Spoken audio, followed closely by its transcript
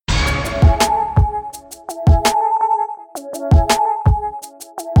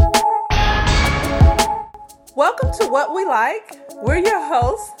to What We Like. We're your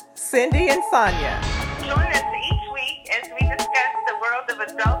hosts, Cindy and Sonia. Join us each week as we discuss the world of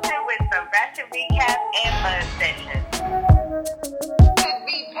adulthood with some ratchet recaps and fun sessions. Could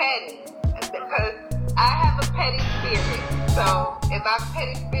be petty because I have a petty spirit. So if our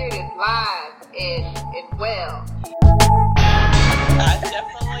petty spirit is live and well, I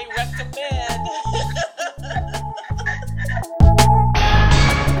definitely recommend.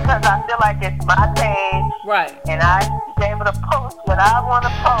 Because I feel like it's my page. Right. And I should be able to post what I want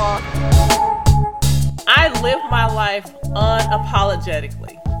to post. I live my life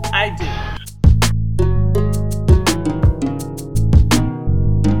unapologetically. I do.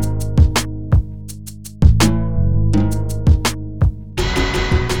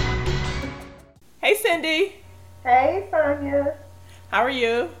 Hey, Cindy. Hey, Sonia. How are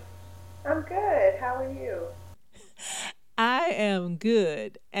you? I'm good. How are you? I am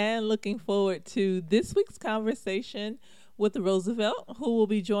good and looking forward to this week's conversation with Roosevelt, who will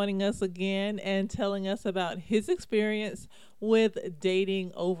be joining us again and telling us about his experience with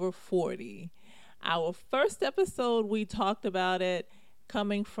dating over 40. Our first episode, we talked about it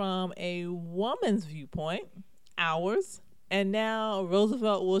coming from a woman's viewpoint, ours, and now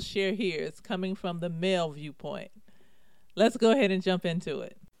Roosevelt will share his coming from the male viewpoint. Let's go ahead and jump into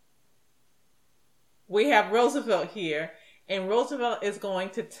it. We have Roosevelt here, and Roosevelt is going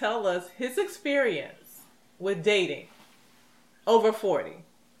to tell us his experience with dating over 40.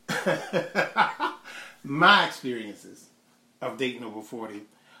 My experiences of dating over 40.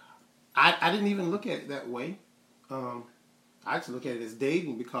 I didn't even look at it that way. I actually look at it as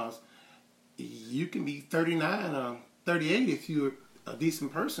dating because you can be 39 or 38 if you're a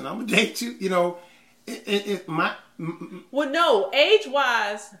decent person. I'm going to date you, you know. Well, no,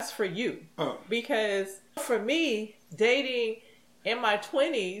 age-wise, that's for you. Because for me, dating in my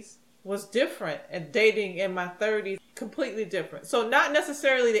 20s was different, and dating in my 30s, completely different. So not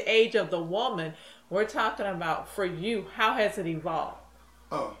necessarily the age of the woman. We're talking about for you, how has it evolved?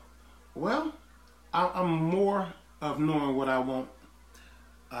 Well, I'm more of knowing what I want.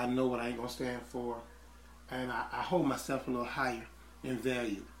 I know what I ain't going to stand for. And I hold myself a little higher in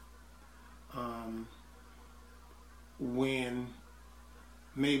value. When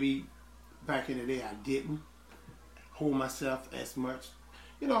maybe back in the day I didn't hold myself as much.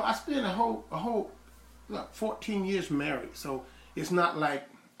 You know, I spent a whole 14 years married, so it's not like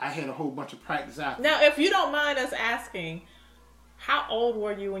I had a whole bunch of practice out there. Now, if you don't mind us asking, how old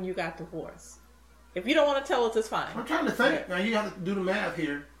were you when you got divorced? If you don't want to tell us, it's fine. I'm trying to think. Now you have to do the math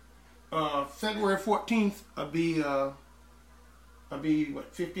here. February 14th will be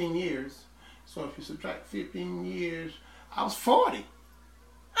what, 15 years. So if you subtract 15 years, I was 40. Okay.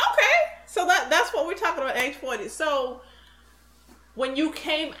 So that's what we're talking about, age 40. So when you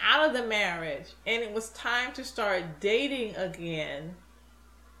came out of the marriage and it was time to start dating again,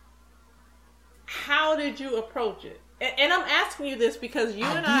 how did you approach it? And I'm asking you this because you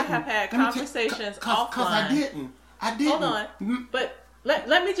and I have had conversations offline. Because I didn't. Hold on. But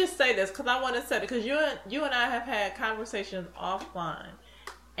let me just say this because I want to say it because you and I have had conversations offline.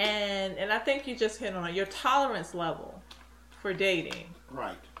 And I think you just hit on it. Your tolerance level for dating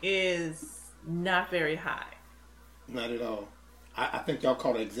is not very high. Not at all. I think y'all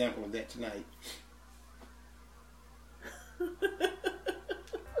caught an example of that tonight.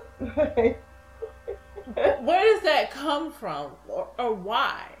 Where does that come from or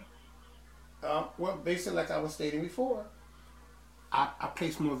why? Well, basically like I was stating before, I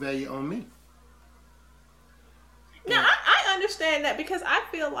place more value on me. Now, I understand that because I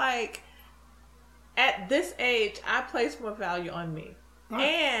feel like at this age, I place more value on me. Right.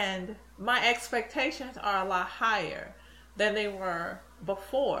 And my expectations are a lot higher than they were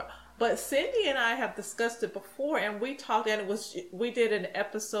before. But Cindy and I have discussed it before, and we talked, and we did an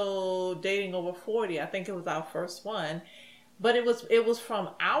episode, Dating Over 40. I think it was our first one. But it was from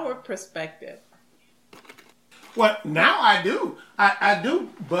our perspective. Well, now I do. I do,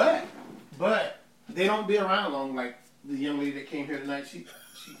 but they don't be around long. Like the young lady that came here tonight, she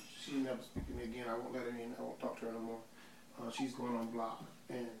never speak to me again. I won't let her in. I won't talk to her no more. She's going on block,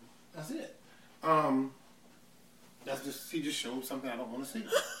 and that's it. She just showed something I don't want to see.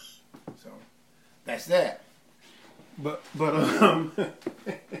 So that's that. But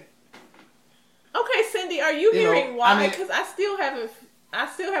Okay, Cindy, are you hearing why? Because I still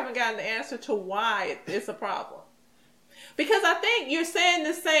haven't gotten the answer to why it's a problem. Because I think you're saying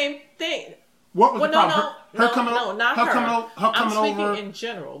the same thing. What was the problem? Not her. I'm speaking over in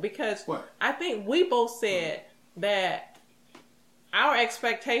general because what? I think we both said that our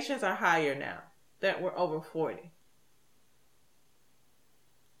expectations are higher now that we're over 40.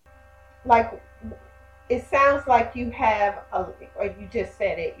 Like, it sounds like you have or you just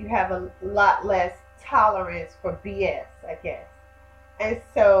said it, you have a lot less tolerance for BS, I guess. And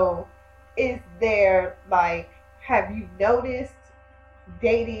so, is there like, have you noticed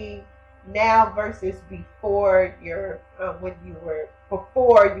dating now versus before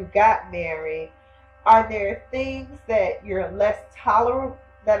before you got married? Are there things that are less tolerable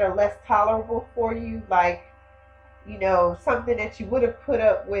for you, like, something that you would have put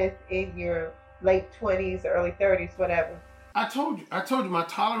up with in your late 20s, early 30s, whatever? I told you my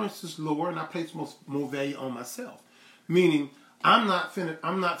tolerance is lower, and I place more value on myself. Meaning, I'm not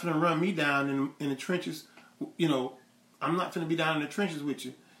finna run me down in the trenches. I'm not finna be down in the trenches with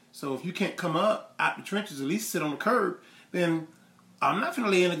you. So if you can't come up out the trenches, at least sit on the curb, then I'm not finna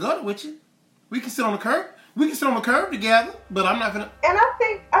lay in the gutter with you. We can sit on the curb. We can sit on the curb together, but I'm not finna. And I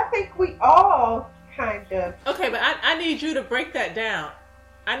think we all kind of. Okay, but I need you to break that down.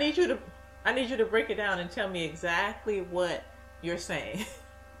 I need you to break it down and tell me exactly what you're saying.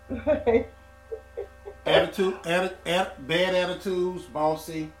 Bad attitudes,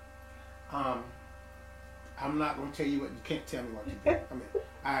 bossy. I'm not gonna tell you what. You can't tell me what to do. I mean,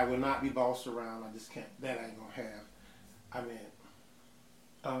 I will not be bossed around. I just can't. That I ain't gonna have. I mean,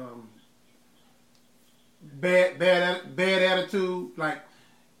 bad attitude. Like,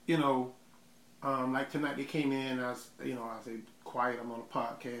 like tonight they came in. I was quiet. I'm on a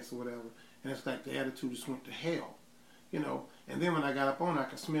podcast or whatever, and it's like the attitude just went to hell. And then when I got up on, I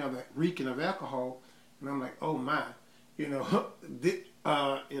could smell that reeking of alcohol, and I'm like, oh my,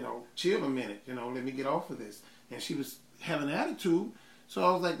 chill a minute, let me get off of this. And she was having an attitude, so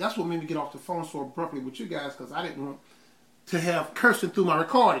I was like, that's what made me get off the phone so abruptly with you guys, because I didn't want to have cursing through my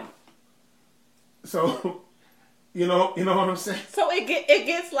recording. So, you know what I'm saying? So it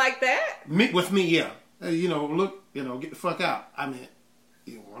gets like that? With me, yeah. Look, get the fuck out. I mean,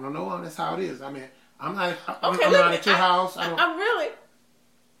 you want to know? That's how it is. I mean, I'm not at your house. I'm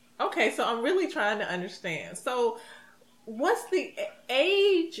really trying to understand. So, what's the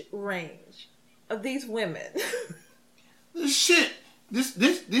age range of these women? Shit, this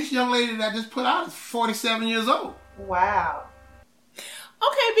young lady that I just put out is 47 years old. Wow.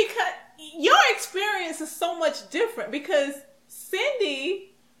 Okay, because your experience is so much different. Because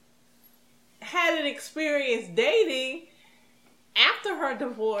Cindy had an experience dating after her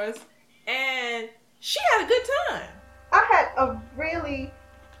divorce, and she had a good time. I had a really,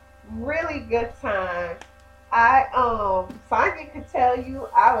 really good time. Sonya could tell you,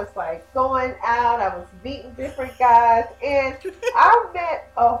 I was like going out, I was meeting different guys, and I met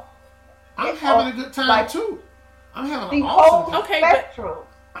I'm having a good time too. I'm having the an awesome whole time. spectrum.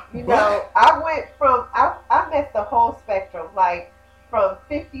 I went from, I met the whole spectrum, like from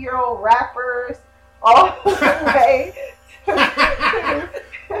 50-year-old rappers all the way to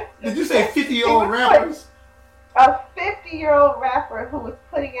Did you say 50-year-old rappers? A 50-year-old rapper who was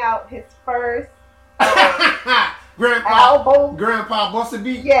putting out his first album. Grandpa Bossa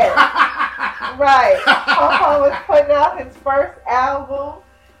Beat. Yes. Right. Papa was putting out his first album,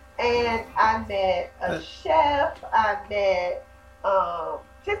 and I met a chef. I met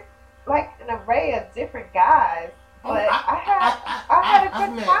just like an array of different guys. But I had a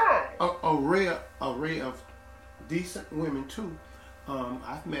good time. A array of decent women too.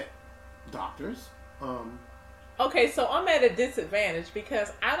 I've met doctors. Okay, so I'm at a disadvantage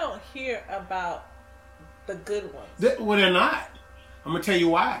because I don't hear about the good ones. Well, they're not. I'm gonna tell you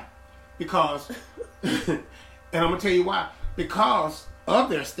why. Because, and I'm gonna tell you why. Because of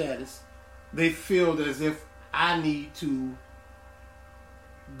their status, they feel as if I need to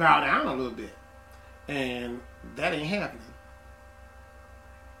bow down a little bit, and that ain't happening.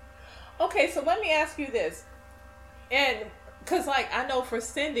 Okay, so let me ask you this, and because I know for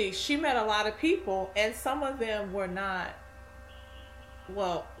Cindy, she met a lot of people, and some of them were not.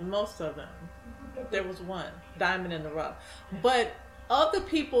 Well, most of them. There was one diamond in the rough, but of the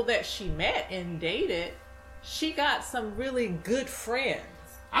people that she met and dated, she got some really good friends.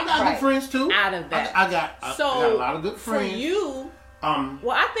 I got good friends too. Out of that, I got a lot of good friends. For you,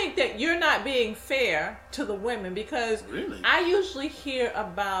 well, I think that you're not being fair to the women because I usually hear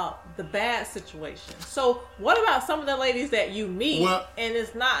about the bad situation. So what about some of the ladies that you meet and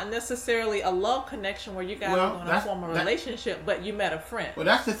it's not necessarily a love connection where you guys are going to form a relationship, but you met a friend? Well,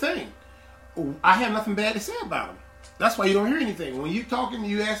 that's the thing. I have nothing bad to say about them. That's why you don't hear anything. When you talking,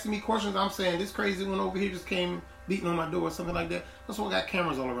 you asking me questions, I'm saying this crazy one over here just came beating on my door or something like that. That's why I got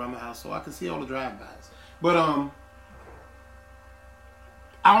cameras all around my house so I can see all the drive-bys. But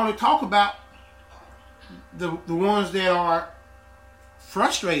I only talk about the ones that are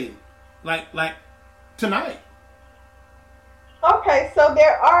frustrating, like tonight. Okay, so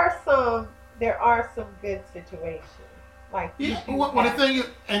there are some there are some good situations. Like you Yeah. do Well, the have- thing is,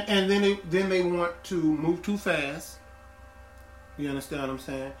 and then they want to move too fast. You understand what I'm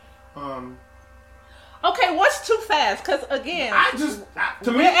saying? Okay, what's too fast? Because again,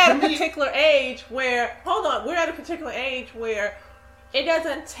 To we're me, at to a me, particular age where we're at a particular age where it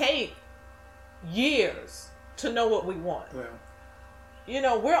doesn't take years to know what we want. well, You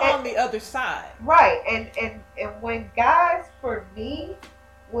know, we're on the other side. Right, and when guys for me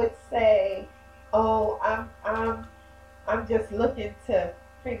would say, "Oh, I'm just looking to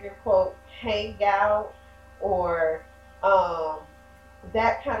figure quote hang out," or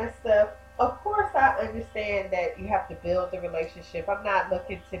that kind of stuff. Of course, I understand that you have to build a relationship. I'm not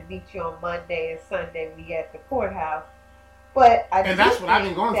looking to meet you on Monday and Sunday we at the courthouse, but I and do that's what I've been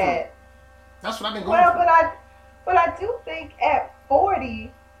think going that, through. That's what I've been going well, through. but I do think at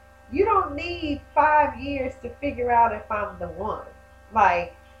 40, you don't need 5 years to figure out if I'm the one.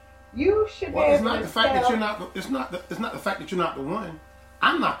 Like, you should Well, be it's able not to the fact that tell- you're not. It's not the fact that you're not the one.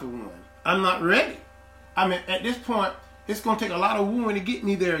 I'm not the one. I'm not ready. I mean, at this point, it's gonna take a lot of wooing to get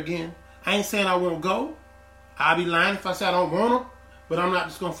me there again. I ain't saying I won't go. I'll be lying if I say I don't want them. But I'm not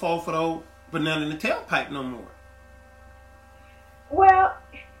just gonna fall for the old banana in the tailpipe no more. Well,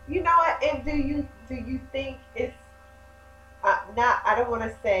 you know what? And do you think it's not? I don't want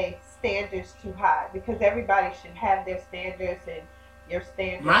to say standards too high because everybody should have their standards and your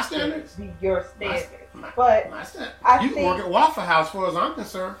standards. My should standards? be your My- standards. my- but my stand- I you can think- work at Waffle House, as far as I'm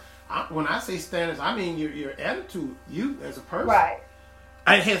concerned. When I say standards, I mean your attitude, you as a person. right,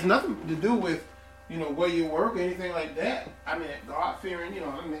 It has nothing to do with, where you work or anything like that. I mean, God fearing,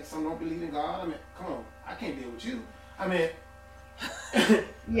 I mean, some don't believe in God. I mean, come on, I can't deal with you. I mean,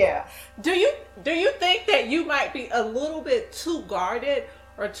 yeah. Do you think that you might be a little bit too guarded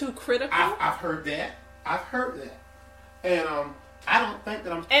or too critical? I've heard that. And I don't think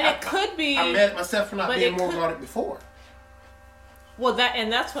that I'm. And it could be- I'm mad at myself for not but being it more could- guarded before. Well,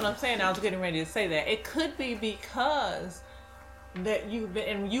 that's what I'm saying. I was getting ready to say that. It could be because that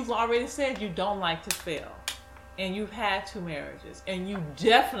you've already said you don't like to fail. And you've had 2 marriages. And you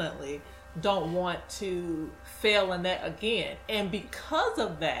definitely don't want to fail in that again. And because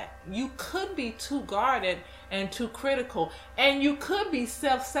of that, you could be too guarded and too critical. And you could be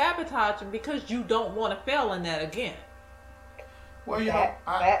self-sabotaging because you don't want to fail in that again. Well,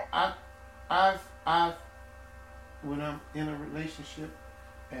 I've when I'm in a relationship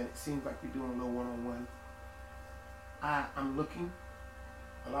and it seems like we're doing a little one-on-one, I'm looking.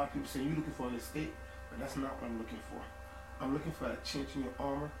 A lot of people say you're looking for an escape, but that's not what I'm looking for. I'm looking for a chink in your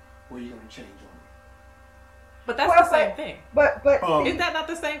armor where you're going to change on me. But that's Well, the same thing. But Is that not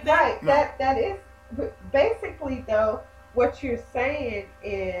the same thing? right, No. that is basically though. What you're saying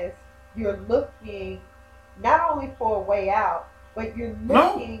is you're looking not only for a way out, but you're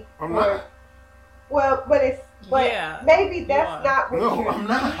looking I'm for. not. Well, Yeah, maybe you that's are. not what No, you're I'm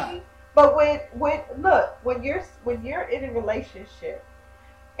not. saying. But when you're in a relationship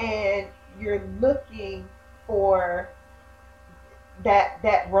and you're looking for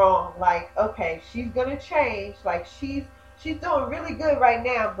that wrong, like, okay, she's gonna change, like she's doing really good right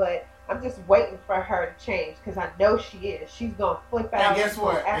now, but I'm just waiting for her to change because I know she is. She's gonna flip out. And guess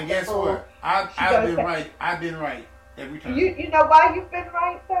what? I've gotta been say- right. I've been right every time. You know why you've been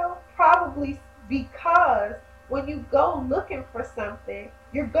right though? Probably because when you go looking for something,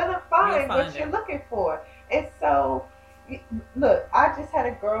 you're gonna find what find you're it. looking for. And so, look, I just had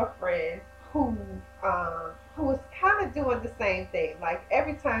a girlfriend who was kind of doing the same thing. Like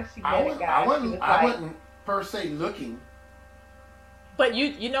every time she met a guy, she was like, I wasn't per se looking, But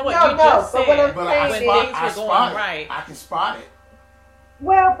you know what No, you no, just but said. what I'm but saying I is- when things spot were it. going right. I can spot it.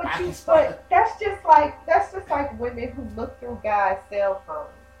 well, I can spot but it. that's just like women who look through guys' cell phones.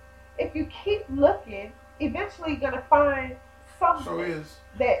 If you keep looking, eventually you're gonna find something So is.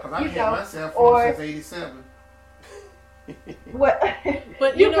 that Because I've you had know. my cell phone or since '87. what?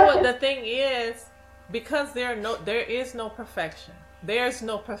 But you know what the thing is, because there is no perfection. There's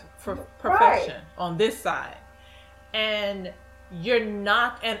no perfection on this side, and you're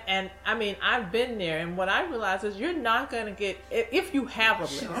not. And I mean, I've been there, and what I realize is you're not going to get if you have a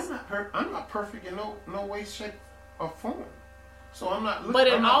Shit, list. I'm not perfect in no way, shape, or form. So I'm not.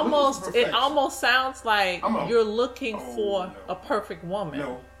 But I'm not looking for it perfection. almost sounds like I'm a- you're looking Oh, for no. a perfect woman.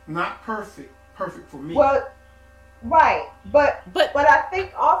 No, not perfect. Perfect for me. Well, right, but But I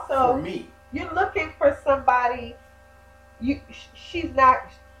think also For me. you're looking for somebody. She's not.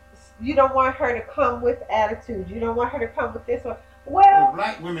 You don't want her to come with attitude. You don't want her to come with this one. Well,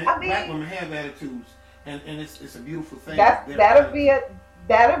 Black women I mean- have attitudes, and it's a beautiful thing. that'll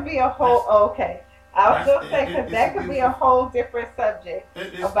be a whole okay. I was going to say, because that could be a whole different subject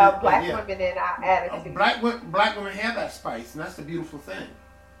about black women and our attitude. Black women have that spice, and that's the beautiful thing.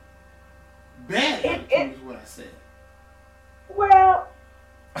 Bad attitude is what I said. Well,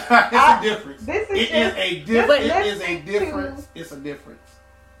 it's a difference. It is a difference. It's a difference.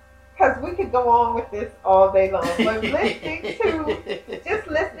 Because we could go on with this all day long, but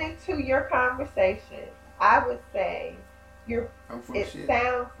listening to your conversation, I would say it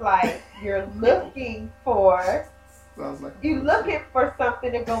sounds like you're looking for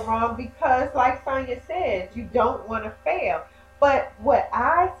something to go wrong because, like Sonya said, you don't want to fail. But what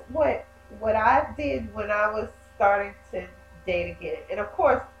I did when I was starting to date again, and of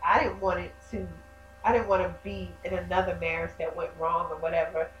course I didn't want to be in another marriage that went wrong or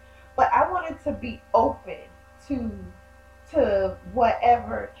whatever, but I wanted to be open to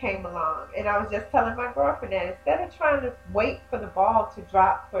whatever came along. And I was just telling my girlfriend that instead of trying to wait for the ball to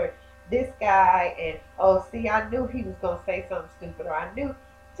drop for this guy and, oh, see, I knew he was going to say something stupid, or I knew,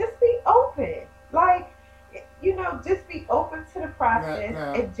 just be open. Like, just be open to the process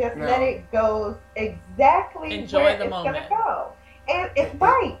and just let it go exactly enjoy where the it's moment. going to go. And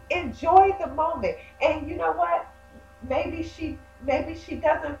enjoy the moment. And you know what? Maybe she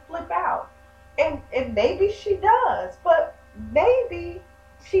doesn't flip out. And maybe she does, but maybe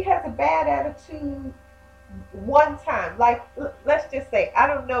she has a bad attitude one time. Like, let's just say, I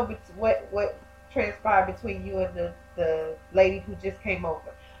don't know what transpired between you and the lady who just came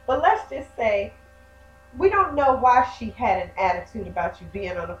over. But let's just say, we don't know why she had an attitude about you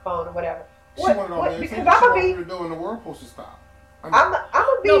being on the phone or whatever. Because I'm going to be... the door and the world supposed to stop. I'm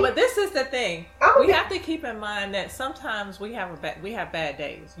gonna be... No, but this is the thing. We have to keep in mind that sometimes we have bad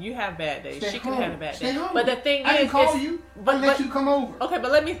days. You have bad days. She can have a bad day. But the thing I didn't call you. I let you come over. Okay,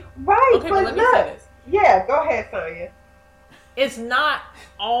 but let me... Right, okay, but let me say this. Yeah, go ahead, Sonya. It's not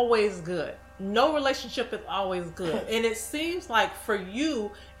always good. No relationship is always good. And it seems like for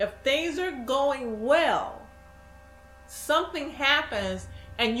you, if things are going well, something happens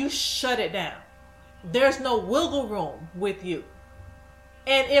and you shut it down. There's no wiggle room with you.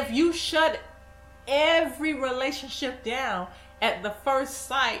 And if you shut every relationship down at the first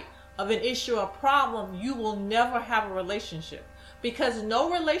sight of an issue or problem, you will never have a relationship. Because no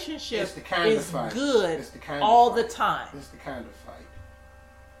relationship is good all the time. It's the kind of fight.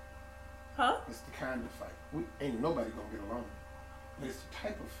 Huh? It's the kind of fight. Ain't nobody gonna get along. But it's the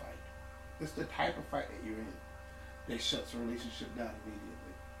type of fight. It's the type of fight that you're in that shuts a relationship down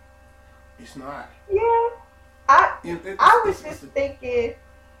immediately. It's not. Yeah. I was just thinking,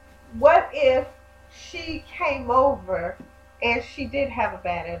 what if she came over and she did have a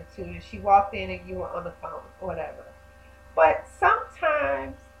bad attitude and she walked in and you were on the phone or whatever. But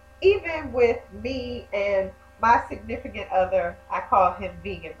sometimes, even with me and my significant other, I call him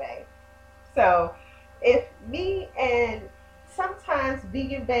Vegan Bae. So if me and sometimes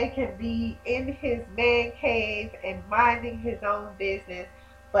Vegan Bae can be in his man cave and minding his own business,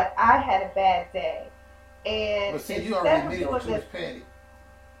 but I had a bad day. And but see, you already made it to his patty.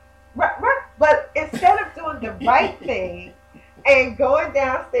 Right. But instead of doing the right thing and going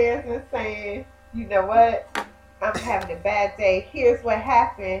downstairs and saying, you know what, I'm having a bad day, here's what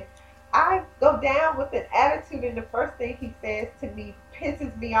happened, I go down with an attitude and the first thing he says to me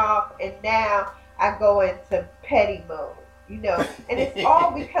pisses me off, and now I go into petty mode, and it's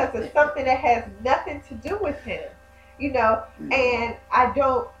all because of something that has nothing to do with him, and I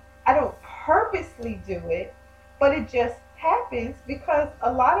don't purposely do it, but it just happens because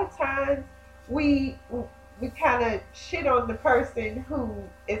a lot of times we kind of shit on the person who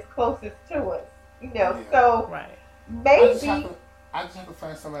is closest to us, so right. Maybe I just have to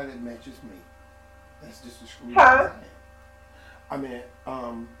find somebody that matches me. That's just as screwed huh? as I am. I mean,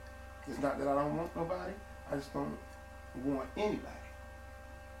 it's not that I don't want nobody. I just don't want anybody.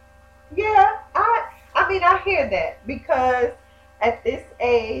 Yeah, I mean, I hear that because at this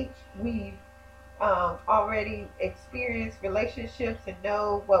age, we've already experienced relationships and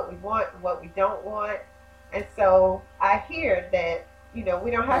know what we want and what we don't want. And so I hear that, we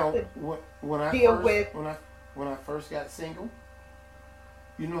don't have to deal with... When I first got single,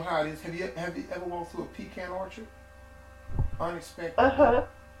 you know how it is. Have you ever walked through a pecan orchard? Unexpected. Uh-huh.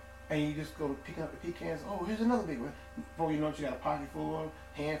 And you just go picking up the pecans. Oh, here's another big one. Before you know it, you got a pocket full,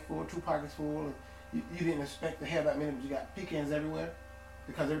 hand full, 2 pockets full. And you didn't expect to have that many, but you got pecans everywhere.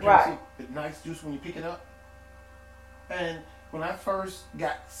 Because every time you see the nice juice when you pick it up. And when I first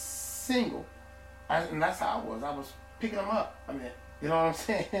got single, and that's how I was picking them up. I mean, you know what I'm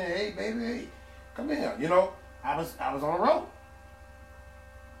saying? Hey, baby, hey, come here. I was on the road.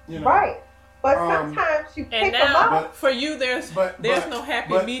 Right. But sometimes you pick And them up. now, for you, there's but- no happy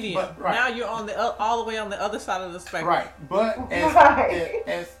but- medium. but- right. Now you're on all the way on the other side of the spectrum. Right, but Right.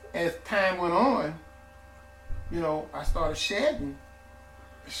 as time went on, I started shedding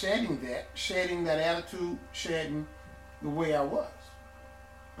that attitude, shedding the way I was.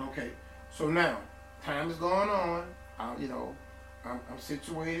 Okay, so now time is going on. I'm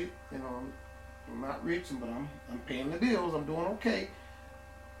situated. I'm not rich, but I'm paying the bills. I'm doing okay.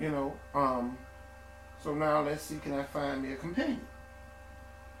 So now let's see, can I find me a companion?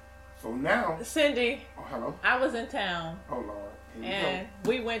 So now, Cindy, oh hello, I was in town. oh Lord, here we And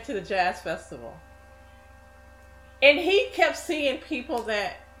we went to the jazz festival. And he kept seeing people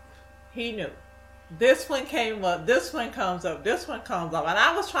that he knew. This one came up, this one comes up, this one comes up. And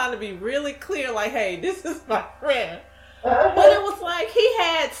I was trying to be really clear, like, hey, this is my friend. But it was like he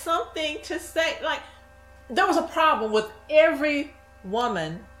had something to say. Like, there was a problem with every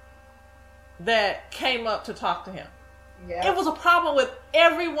woman that came up to talk to him. Yeah. It was a problem with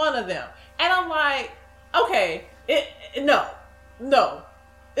every one of them. And I'm like, okay, no.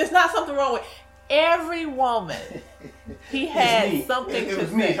 It's not something wrong with every woman. He had something it to was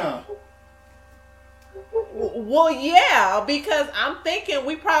say. me, huh? Well, yeah, because I'm thinking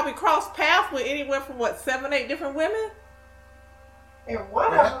we probably crossed paths with anywhere from 7, 8 different women? And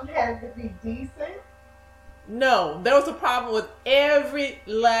one of them had to be decent. No, there was a problem with every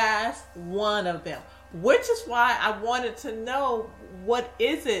last one of them, which is why I wanted to know what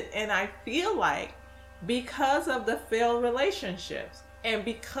is it. And I feel like because of the failed relationships and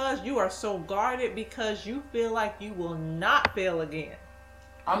because you are so guarded, because you feel like you will not fail again.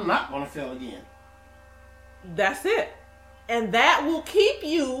 I'm not going to fail again. That's it. And that will keep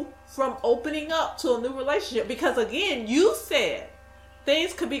you from opening up to a new relationship. Because again, you said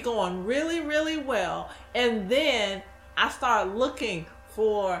things could be going really, really well. And then I start looking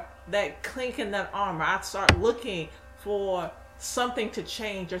for that clink in that armor. I start looking for something to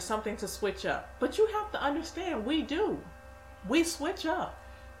change or something to switch up. But you have to understand, we do. We switch up.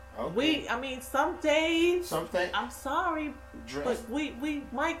 Okay. Some days, Something. I'm sorry, Dress. but we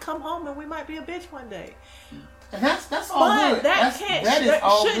might come home and we might be a bitch one day. And that's all But good. that is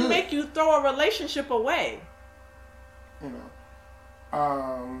all shouldn't good. make you throw a relationship away.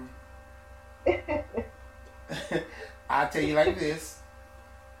 I'll tell you like this.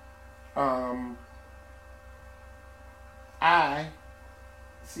 I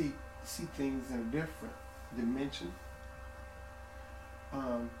see things in a different dimension.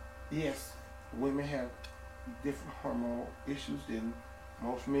 Yes, women have different hormonal issues than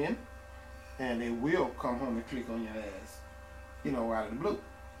most men, and they will come home and click on your ass, out of the blue.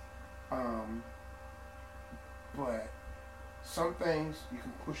 But some things you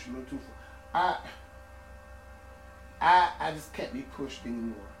can push a little too far. I just can't be pushed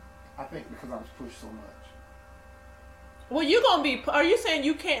anymore. I think because I was pushed so much. Well, are you saying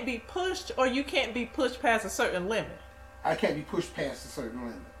you can't be pushed or you can't be pushed past a certain limit? I can't be pushed past a certain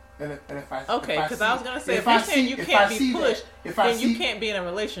limit. And if I Okay, because I was going to say, if I you're saying you can't be pushed, then you can't be in a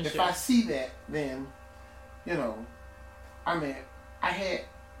relationship. If I see that, then, I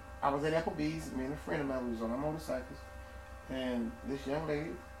was at Applebee's, me and a friend of mine was on our motorcycles, and this young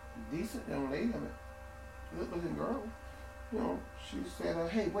lady, decent young lady, good looking girl, she said,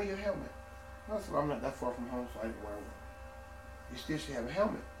 hey, wear your helmet. I said, well, I'm not that far from home, so I didn't wear one. You still should have a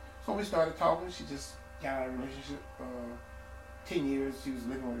helmet. So we started talking. She just got out of a relationship. 10 years she was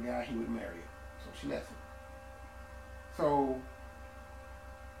living with a guy, he would marry her. So she left him. So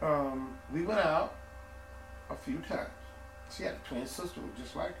we went out a few times. She had a twin sister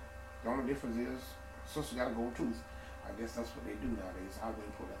just like her. The only difference is sister got a gold tooth. I guess that's what they do nowadays. I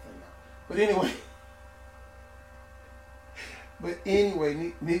wouldn't pull that thing out. But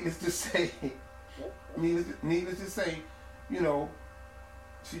anyway, needless to say,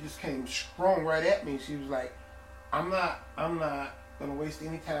 she just came strong right at me. She was like, I'm not gonna waste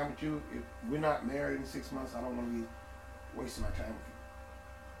any time with you. If we're not married in 6 months, I don't want to be wasting my time with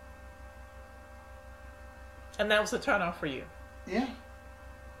you. And that was a turn off for you? Yeah.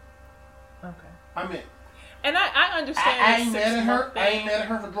 Okay. And I understand. I ain't mad at her. I ain't mad at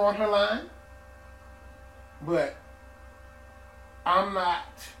her for drawing her line. But I'm not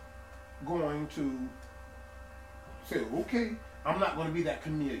going to say, okay, I'm not going to be that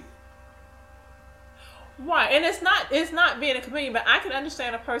chameleon. Right, and it's not being a chameleon, but I can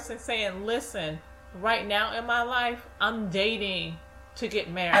understand a person saying, listen, right now in my life, I'm dating to get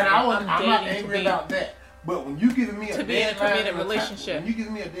married. And I'm not angry about that. But when you giving me a deadline relationship, when you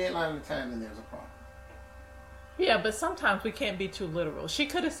giving me a deadline and a time, then there's a problem. Yeah, but sometimes we can't be too literal. She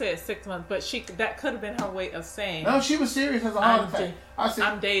could have said 6 months, but that could have been her way of saying. No, she was serious as a heart attack. I said,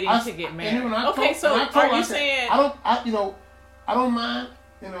 I'm dating to get married. Okay, so are you saying I don't mind,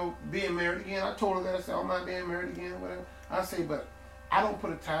 being married again. I told her that. I said, I don't mind being married again, whatever. I say, but I don't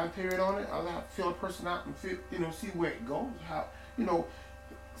put a time period on it. I like to feel a person out and feel, see where it goes. How,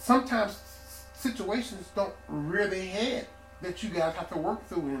 sometimes situations don't rear their head that you guys have to work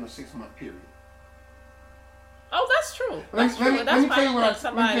through in a 6-month period. Oh, that's true. Let me tell you what I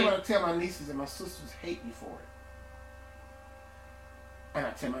tell my nieces and my sisters hate me for it. And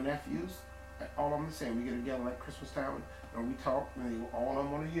I tell my nephews, all of them the same. We get together like Christmas time and we talk, and all of them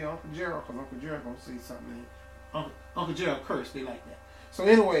want to hear Uncle Gerald, because Uncle Gerald going to say something. Uncle Gerald curse, they like that. So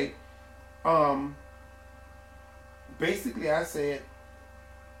anyway, basically I said,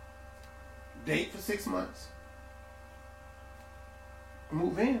 date for 6 months,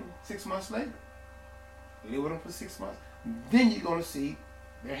 move in 6 months later. Live with them for 6 months. Then you're going to see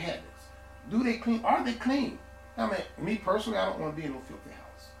their habits. Do they clean? Are they clean? I mean, me personally, I don't want to be in no filthy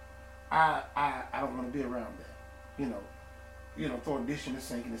house. I don't want to be around that. Throw a dish in the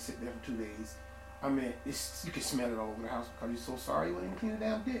sink and sit there for 2 days. I mean, you can smell it all over the house because you're so sorry you wouldn't even clean a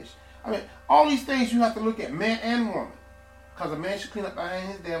damn dish. I mean, all these things you have to look at, man and woman. Because a man should clean up behind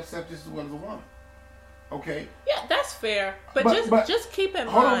his damn self just as well as a woman. Okay? Yeah, that's fair. But just keep in mind.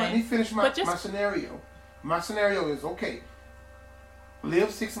 Hold on, let me finish my scenario. My scenario is, okay,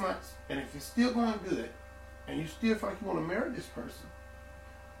 live 6 months, and if it's still going good, and you still feel like you want to marry this person,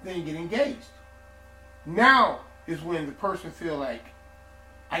 then you get engaged. Now is when the person feel like,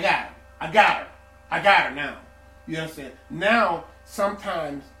 I got him. I got her now. You understand? Now,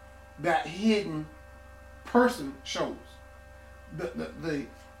 sometimes that hidden person shows.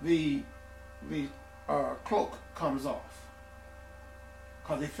 The cloak comes off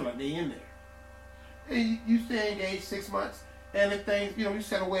because they feel like they in there. And you stay engaged 6 months, and if things, you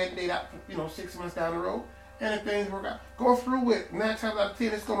set a wedding date out, 6 months down the road, and if things work out, go through with 9 times out of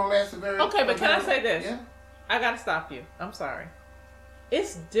 10, it's going to last a very. Okay, but can I say this? Yeah. I got to stop you. I'm sorry.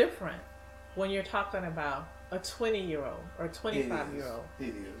 It's different when you're talking about a 20-year-old or a 25-year-old. It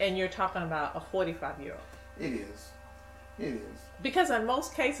is. And you're talking about a 45-year-old. It is. It is. Because in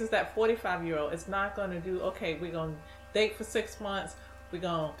most cases, that 45-year-old is not going to do, okay, we're going to date for 6 months. We're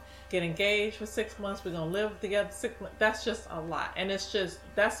going to get engaged for 6 months. We're going to live together 6 months. That's just a lot. And it's just,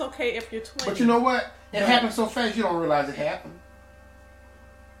 that's okay if you're 20. But you know what? It happens so fast you don't realize it happened.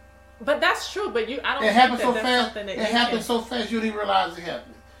 But that's true. But I don't. It happens so that's fast. something that It happens so fast you don't even realize it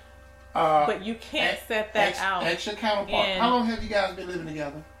happened. But you can't set that out. Ask your counterpart. How long have you guys been living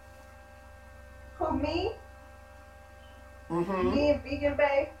together? Who, me? Mm-hmm. Me and Vegan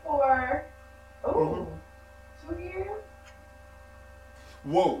Bae for 2 years.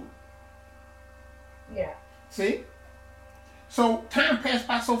 Whoa. Yeah. See? So time passed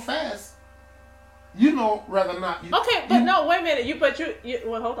by so fast. Rather not. Okay, but no, wait a minute.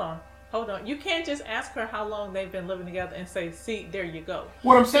 Well, hold on. You can't just ask her how long they've been living together and say, "See, there you go."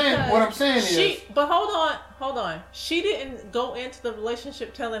 What I'm saying is. But hold on. She didn't go into the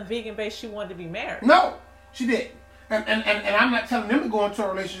relationship telling Vegan Bae she wanted to be married. No, she didn't. And I'm not telling them to go into a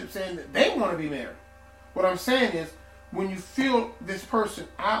relationship saying that they want to be married. What I'm saying is, when you feel this person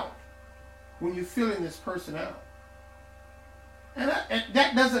out, when you're feeling this person out, and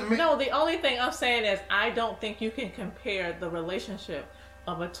that doesn't mean. No, the only thing I'm saying is I don't think you can compare the relationship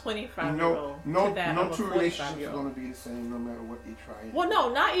of a 25-year-old to that of a 45-year-old. No two relationships are going to be the same no matter what they try. Well, no,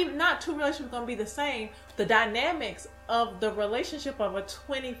 not two relationships are going to be the same. The dynamics of the relationship of a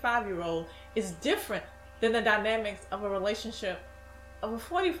 25-year-old is different than the dynamics of a relationship of a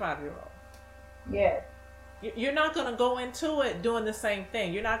 45-year-old. Yes. You're not going to go into it doing the same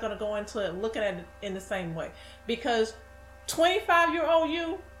thing. You're not going to go into it looking at it in the same way. Because 25-year-old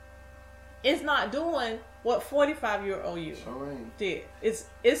you is not doing what 45-year-old you did. It's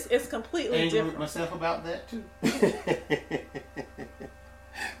completely different. With myself about that too.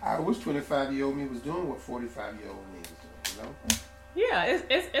 I wish 25-year-old me was doing what 45-year-old me was doing. Yeah,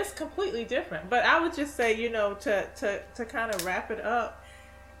 it's completely different. But I would just say, to kind of wrap it up,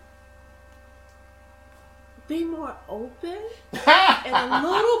 be more open and a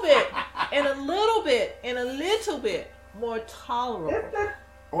little bit more tolerable.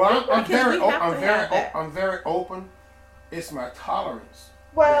 Well, I'm very open. It's my tolerance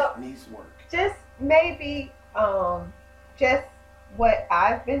that needs work. Just maybe, just what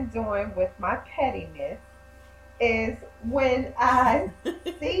I've been doing with my pettiness is when I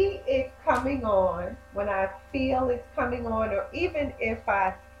see it coming on, when I feel it's coming on, or even if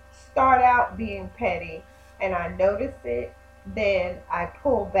I start out being petty and I notice it, then I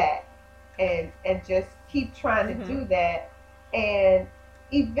pull back and just keep trying to Mm-hmm. do that. And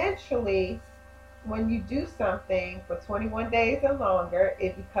eventually, when you do something for 21 days or longer,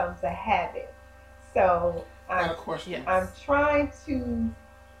 it becomes a habit. So I got a question. Yeah. I'm trying to,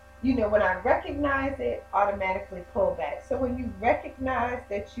 when I recognize it, automatically pull back. So when you recognize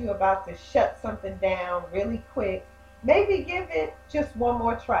that you're about to shut something down really quick, maybe give it just one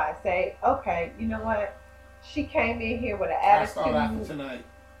more try. Say, okay, you know what? She came in here with an I start laughing attitude. tonight.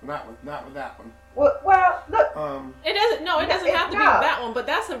 Not with that one. Well, look, It doesn't. No, it doesn't have to be No. that one. But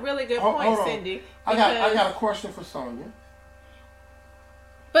that's a really good Hold point, on. Cindy. I because- got a question for Sonia.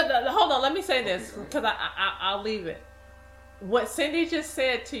 But hold on, let me say this Okay. because I'll leave it. What Cindy just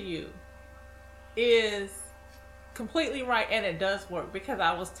said to you is completely right, and it does work because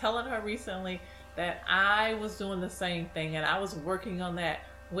I was telling her recently that I was doing the same thing and I was working on that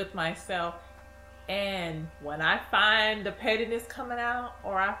with myself. And when I find the pettiness coming out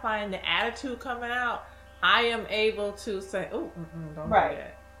or I find the attitude coming out, I am able to say, "Oh, don't Right. do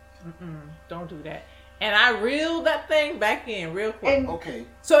that. Don't do that." And I reel that thing back in real quick. and, Okay,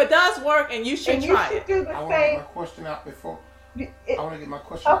 So it does work, and you should and you try should it. do the I want to get same. my question out before. it- I want to get my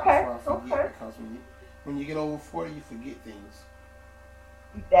question out Okay, before I forget okay. because when you get over 40, you forget things.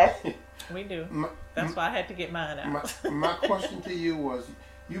 That's We do. My, That's why I had to get mine out. my question to you was,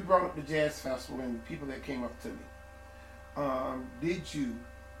 you brought up the jazz festival and the people that came up to me.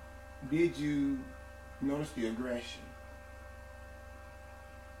 Did you notice the aggression?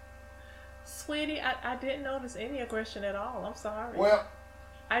 Sweetie, I didn't notice any aggression at all. I'm sorry. Well,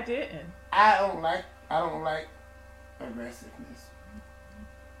 I didn't. I don't like aggressiveness.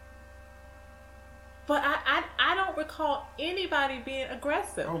 But I don't recall anybody being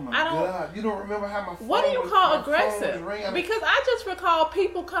aggressive. Oh my I don't. God! You don't remember how my phone What do you was- call my phone aggressive? was ringing? Because I just recall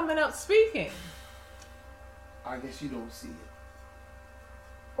people coming up speaking. I guess you don't see it,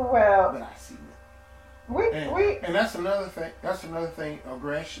 well, but I see it. we And that's another thing. That's another thing.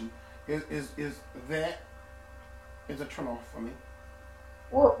 Aggression is that is a turn off for me.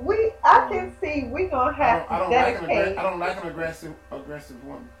 well, I can see we gonna have I to don't dedicate. I don't like an aggressive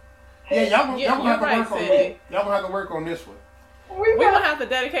woman. Yeah, y'all gonna You're have to right, work on Cindy. this. Y'all gonna have to work on this one. We We're gonna gonna have to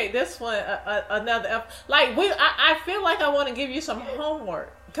dedicate this one another. Like I feel like I want to give you some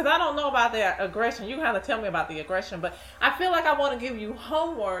homework because I don't know about the aggression. You have to tell me about the aggression, but I feel like I want to give you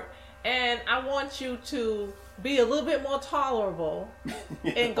homework, and I want you to be a little bit more tolerable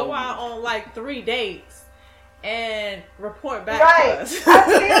and go out on like 3 dates and report back to right. us.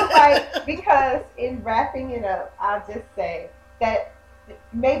 I feel like because in wrapping it up, I'll just say that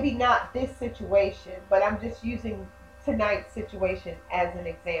maybe not this situation, but I'm just using tonight's situation as an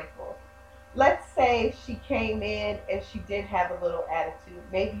example. Let's say she came in and she did have a little attitude.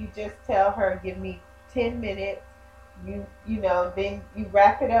 Maybe you just tell her, give me 10 minutes. You know, then you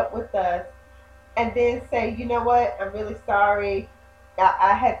wrap it up with us and then say, you know what, I'm really sorry.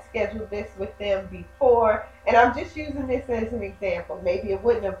 I had scheduled this with them before, and I'm just using this as an example. Maybe it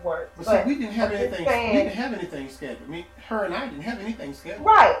wouldn't have worked, But but see, we didn't have I'm just anything. saying- We didn't have anything scheduled. Her and I didn't have anything scheduled.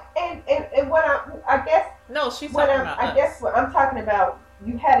 right. And what I guess No, she's what talking I'm, about I us. guess what I'm talking about,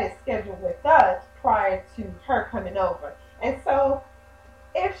 you had it scheduled with us prior to her coming over, and so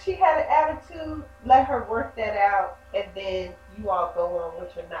if she had an attitude, let her work that out, and then you all go on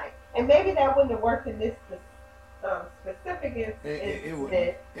with your night. And maybe that wouldn't have worked in this specific instance.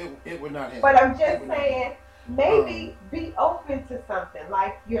 It would not have. But I'm It just would not saying, have. maybe be open to something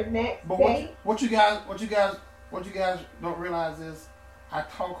like your next But date. what you guys don't realize is, I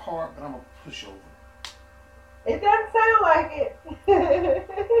talk hard, but I'm a pushover. It doesn't sound like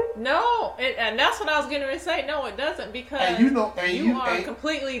it. No, and that's what I was getting ready to say. No, it doesn't because And you know, and you are and-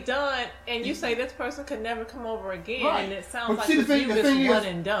 completely done, and you say this person could never come over again, Right. and it sounds But like see, the with thing- you the thing it's is- one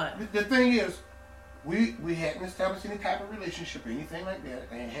and done. The thing is, we hadn't established any type of relationship or anything like that,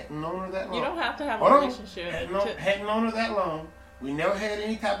 and hadn't known her that long. You don't have to have Hold a on. relationship. Hadn't known her that long. We never had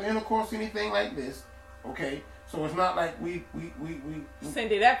any type of intercourse, anything like this. Okay, so it's not like we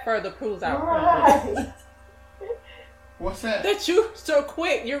Cindy, that further proves our point. Right. what's that? That you so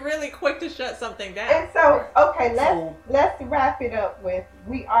quick. You're really quick to shut something down. And so, okay, So- let's wrap it up with,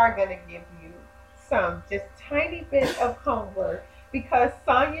 we are going to give you some just tiny bit of homework because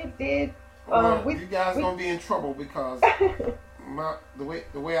Sonia did. Well, we- you guys we- gonna be in trouble because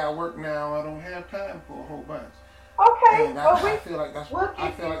the way I work now, I don't have time for a whole bunch. Okay, And well, I feel like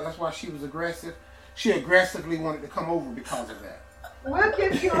that's why she was aggressive. She aggressively wanted to come over because of that. we'll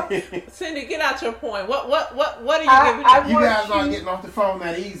give you a, Cindy, get out your point. What are you giving I me? You want guys aren't you- getting off the phone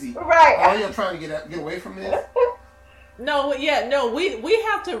that easy. right. All you're trying to get away from this. No, yeah, no. We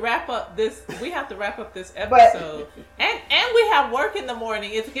have to wrap up this. We have to wrap up this episode, and we have work in the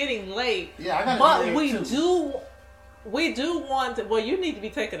morning. It's getting late. Yeah, I gotta but do we that too. do. We do want to. Well, you need to be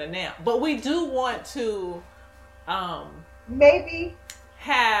taking a nap, but we do want to, maybe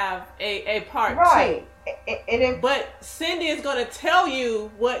have a part right. two. And if, But Cindy is going to tell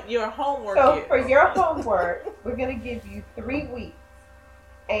you what your homework so is. for your homework, we're going to give you 3 weeks,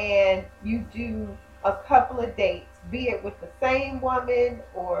 and you do a couple of dates, be it with the same woman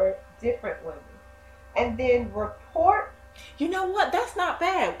or different women, and then report. You know what? That's not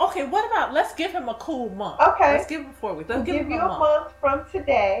bad. Okay, what about let's give him a cool month. Okay. Let's give him 4 weeks. Let's We'll give give him you a a month from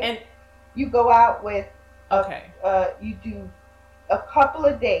today, And you go out with okay. you do a couple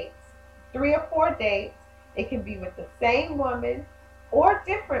of dates, 3 or 4 dates. It can be with the same woman or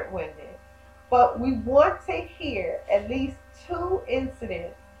different women, but we want to hear at least 2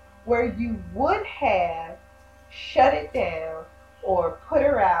 incidents where you would have shut it down or put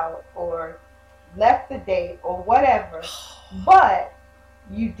her out or left the date or whatever, but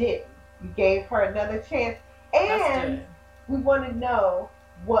you didn't. You gave her another chance, That's and good. we want to know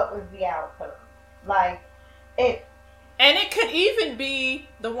what was the outcome. Like it. And it could even be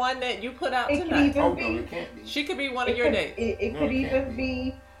the one that you put out It could tonight. even Oh, be. no, it can't be. She could be one of It your could, dates. it No, could it even can't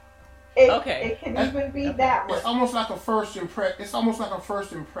be. Okay. It could That's- even be that one. It's almost like a first impression. It's almost like a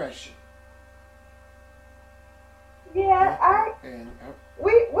first impression. Yeah, And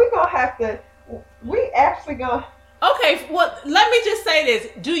we gonna have to. We actually gonna. Okay, well, let me just say this.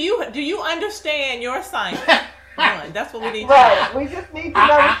 Do you understand your assignment? One, that's what we need to Right. know. We just need to know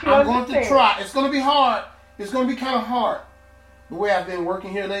what you I'm going understand. to try. It's going to be hard. It's going to be kind of hard. The way I've been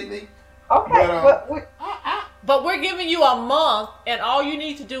working here lately. Okay, But, but we, But we're giving you a month, and all you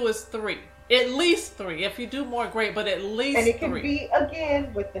need to do is 3. At least 3. If you do more, great, but at least and it can 3. be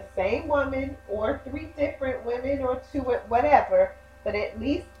again with the same woman or 3 different women or 2, whatever. But at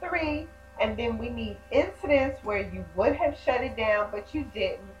least 3, and then we need incidents where you would have shut it down, but you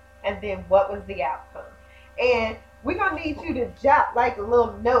didn't, and then what was the outcome? And we're gonna need you to jot like a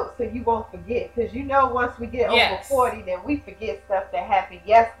little note so you won't forget, because you know once we get Yes. over 40, then we forget stuff that happened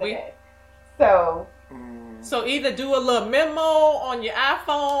yesterday. So So either do a little memo on your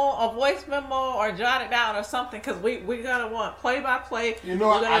iPhone, a voice memo, or jot it down or something, because we're gonna want play by play. you know,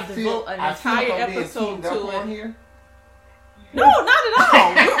 we're gonna I feel devote an like entire I'm being episode teamed up to on it. here. No, not at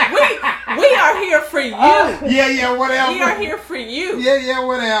all. we are here for you. Yeah, whatever. We are here for you. Yeah,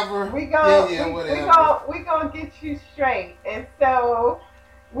 whatever. we gonna whatever. we gonna get you straight, and so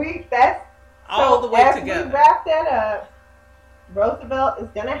that's All so the way as together. we wrap that up, Roosevelt is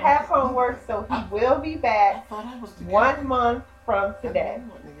gonna have homework, so he will be I back thought I was together. 1 month from I today. didn't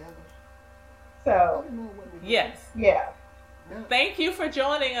know it together. I So didn't know it together. Yes. yeah, Now- Thank you for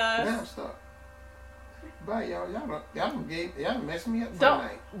joining Now I'm us. stuck. Bye, y'all. Y'all messed me up for Don't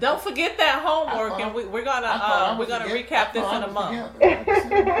tonight. don't forget that homework, and we're I thought I gonna was recap this in a month. month.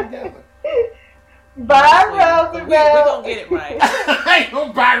 bye, Honestly, but Roosevelt. we're gonna get it right. Ain't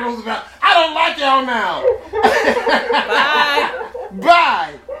no bye, Roosevelt. I don't like y'all now.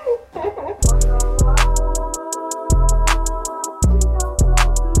 Bye. Bye.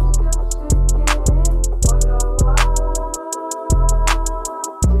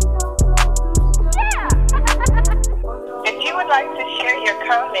 If you would like to share your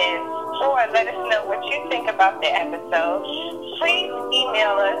comments or let us know what you think about the episode, please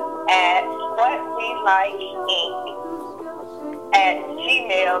email us at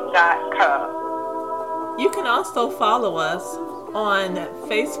whawelikeinc@gmail.com. You can also follow us on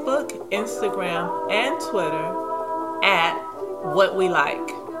Facebook, Instagram, and Twitter at What We Like.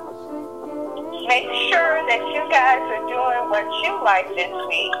 Make sure that you guys are doing what you like this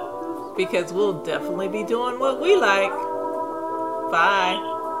week. Because we'll definitely be doing what we like. Bye.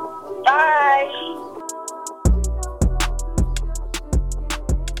 Bye.